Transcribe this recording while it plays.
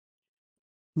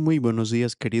Muy buenos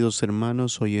días, queridos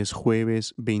hermanos. Hoy es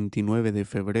jueves 29 de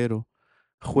febrero,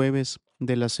 jueves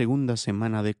de la segunda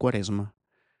semana de Cuaresma.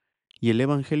 Y el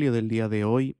Evangelio del día de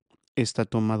hoy está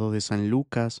tomado de San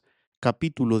Lucas,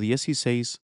 capítulo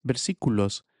 16,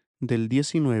 versículos del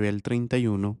 19 al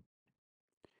 31.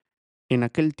 En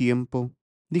aquel tiempo,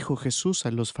 dijo Jesús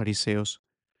a los fariseos: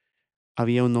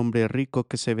 había un hombre rico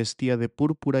que se vestía de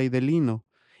púrpura y de lino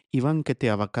y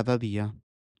banqueteaba cada día.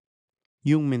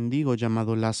 Y un mendigo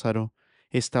llamado Lázaro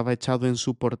estaba echado en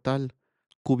su portal,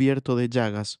 cubierto de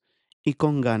llagas, y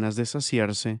con ganas de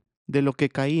saciarse de lo que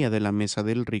caía de la mesa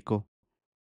del rico.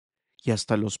 Y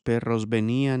hasta los perros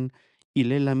venían y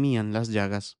le lamían las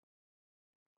llagas.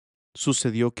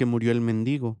 Sucedió que murió el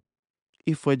mendigo,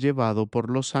 y fue llevado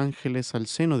por los ángeles al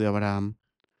seno de Abraham.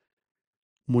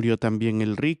 Murió también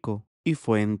el rico, y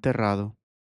fue enterrado.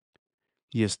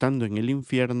 Y estando en el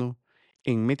infierno,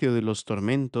 en medio de los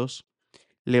tormentos,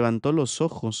 levantó los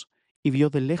ojos y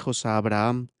vio de lejos a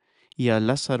Abraham y a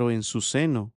Lázaro en su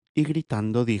seno, y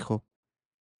gritando dijo: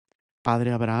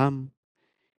 Padre Abraham,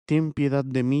 ten piedad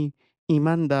de mí, y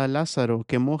manda a Lázaro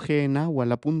que moje en agua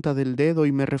la punta del dedo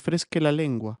y me refresque la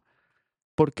lengua,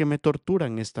 porque me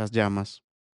torturan estas llamas.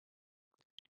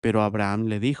 Pero Abraham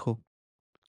le dijo: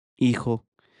 Hijo,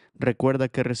 recuerda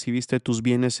que recibiste tus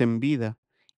bienes en vida,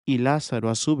 y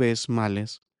Lázaro a su vez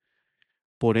males.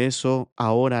 Por eso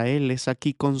ahora él es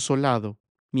aquí consolado,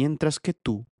 mientras que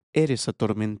tú eres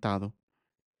atormentado.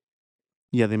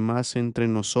 Y además entre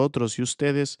nosotros y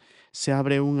ustedes se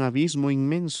abre un abismo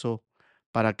inmenso,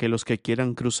 para que los que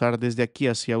quieran cruzar desde aquí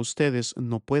hacia ustedes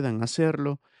no puedan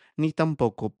hacerlo, ni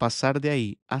tampoco pasar de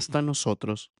ahí hasta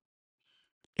nosotros.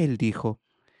 Él dijo: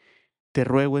 Te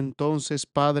ruego entonces,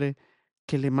 Padre,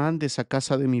 que le mandes a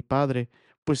casa de mi padre,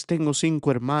 pues tengo 5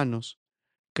 hermanos,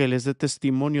 que les dé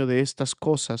testimonio de estas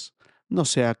cosas, no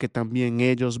sea que también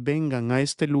ellos vengan a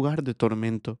este lugar de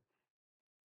tormento.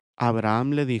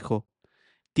 Abraham le dijo: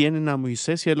 Tienen a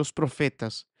Moisés y a los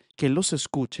profetas, que los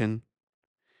escuchen.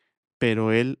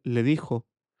 Pero él le dijo: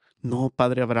 No,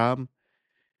 padre Abraham,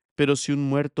 pero si un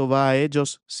muerto va a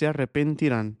ellos, se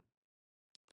arrepentirán.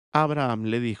 Abraham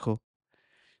le dijo: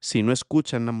 Si no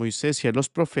escuchan a Moisés y a los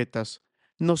profetas,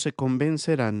 no se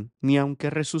convencerán ni aunque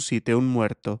resucite un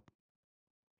muerto.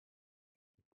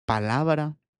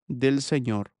 Palabra del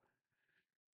Señor.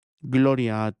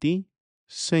 Gloria a ti,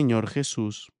 Señor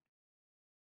Jesús.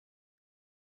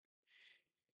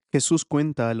 Jesús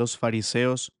cuenta a los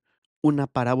fariseos una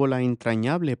parábola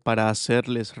entrañable para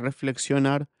hacerles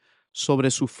reflexionar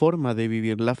sobre su forma de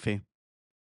vivir la fe.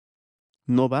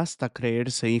 No basta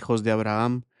creerse hijos de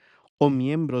Abraham o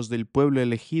miembros del pueblo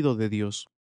elegido de Dios.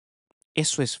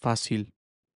 Eso es fácil,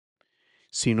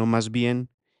 sino más bien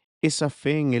esa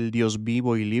fe en el Dios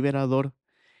vivo y liberador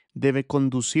debe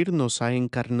conducirnos a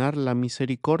encarnar la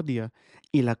misericordia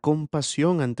y la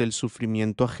compasión ante el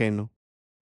sufrimiento ajeno.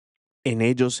 En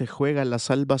ello se juega la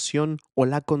salvación o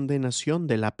la condenación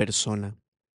de la persona.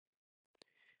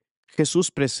 Jesús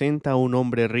presenta a un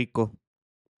hombre rico.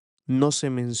 No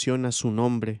se menciona su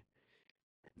nombre.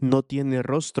 No tiene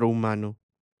rostro humano.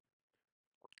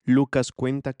 Lucas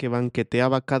cuenta que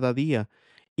banqueteaba cada día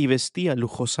y vestía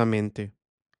lujosamente.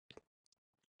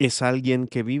 Es alguien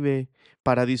que vive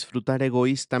para disfrutar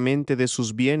egoístamente de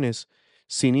sus bienes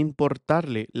sin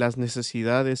importarle las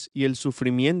necesidades y el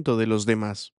sufrimiento de los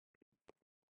demás.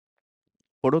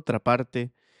 Por otra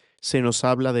parte, se nos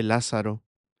habla de Lázaro.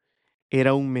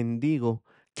 Era un mendigo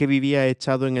que vivía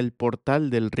echado en el portal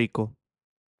del rico.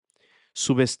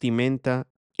 Su vestimenta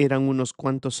eran unos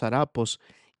cuantos harapos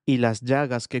y las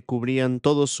llagas que cubrían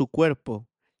todo su cuerpo,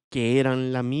 que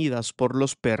eran lamidas por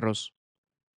los perros.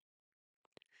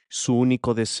 Su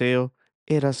único deseo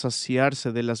era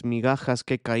saciarse de las migajas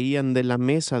que caían de la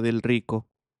mesa del rico,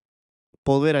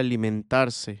 poder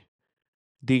alimentarse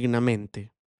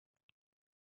dignamente.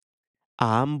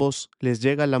 A ambos les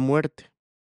llega la muerte.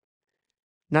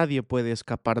 Nadie puede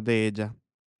escapar de ella.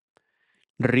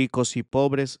 Ricos y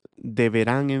pobres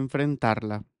deberán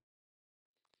enfrentarla.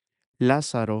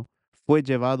 Lázaro fue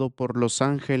llevado por los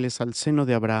ángeles al seno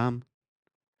de Abraham.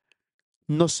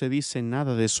 No se dice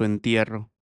nada de su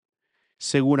entierro.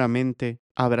 Seguramente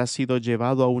habrá sido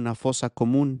llevado a una fosa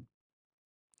común.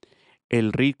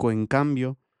 El rico, en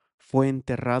cambio, fue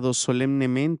enterrado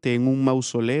solemnemente en un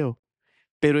mausoleo,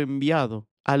 pero enviado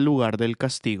al lugar del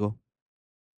castigo.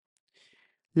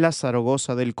 Lázaro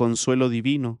goza del consuelo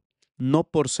divino, no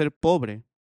por ser pobre,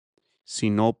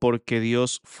 sino porque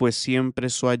Dios fue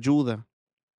siempre su ayuda.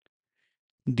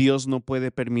 Dios no puede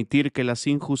permitir que las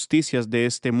injusticias de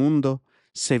este mundo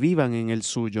se vivan en el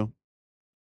suyo.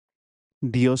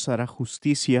 Dios hará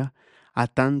justicia a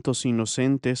tantos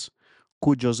inocentes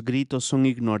cuyos gritos son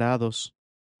ignorados,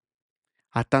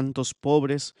 a tantos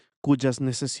pobres cuyas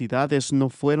necesidades no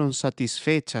fueron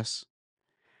satisfechas,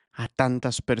 a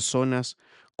tantas personas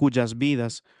cuyas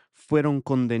vidas fueron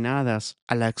condenadas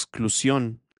a la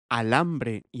exclusión, al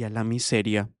hambre y a la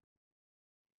miseria.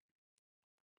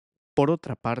 Por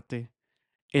otra parte,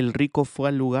 el rico fue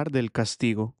al lugar del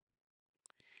castigo.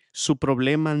 Su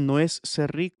problema no es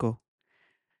ser rico,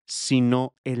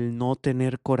 sino el no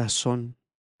tener corazón.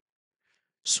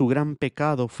 Su gran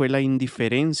pecado fue la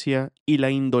indiferencia y la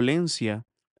indolencia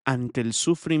ante el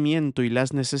sufrimiento y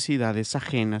las necesidades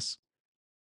ajenas.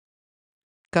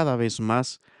 Cada vez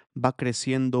más va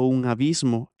creciendo un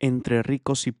abismo entre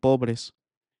ricos y pobres.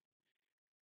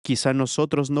 Quizá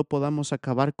nosotros no podamos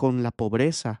acabar con la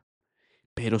pobreza,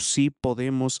 pero sí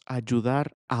podemos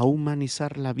ayudar a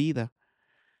humanizar la vida,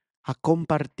 a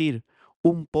compartir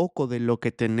un poco de lo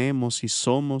que tenemos y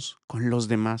somos con los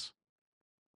demás.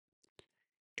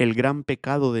 El gran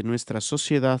pecado de nuestra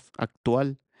sociedad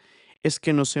actual es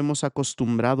que nos hemos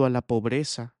acostumbrado a la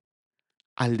pobreza,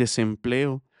 al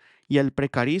desempleo y al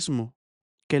precarismo,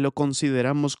 que lo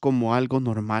consideramos como algo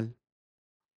normal.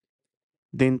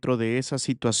 Dentro de esas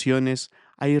situaciones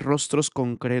hay rostros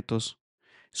concretos,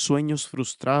 sueños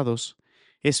frustrados,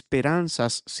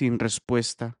 esperanzas sin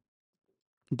respuesta,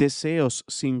 deseos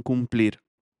sin cumplir.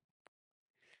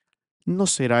 ¿No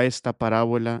será esta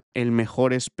parábola el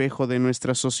mejor espejo de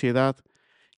nuestra sociedad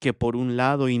que por un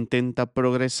lado intenta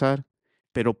progresar,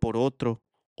 pero por otro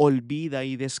olvida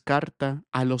y descarta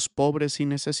a los pobres y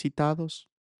necesitados?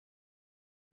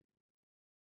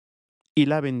 Y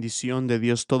la bendición de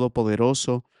Dios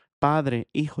Todopoderoso, Padre,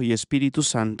 Hijo y Espíritu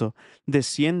Santo,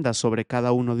 descienda sobre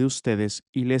cada uno de ustedes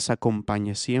y les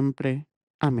acompañe siempre.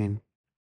 Amén.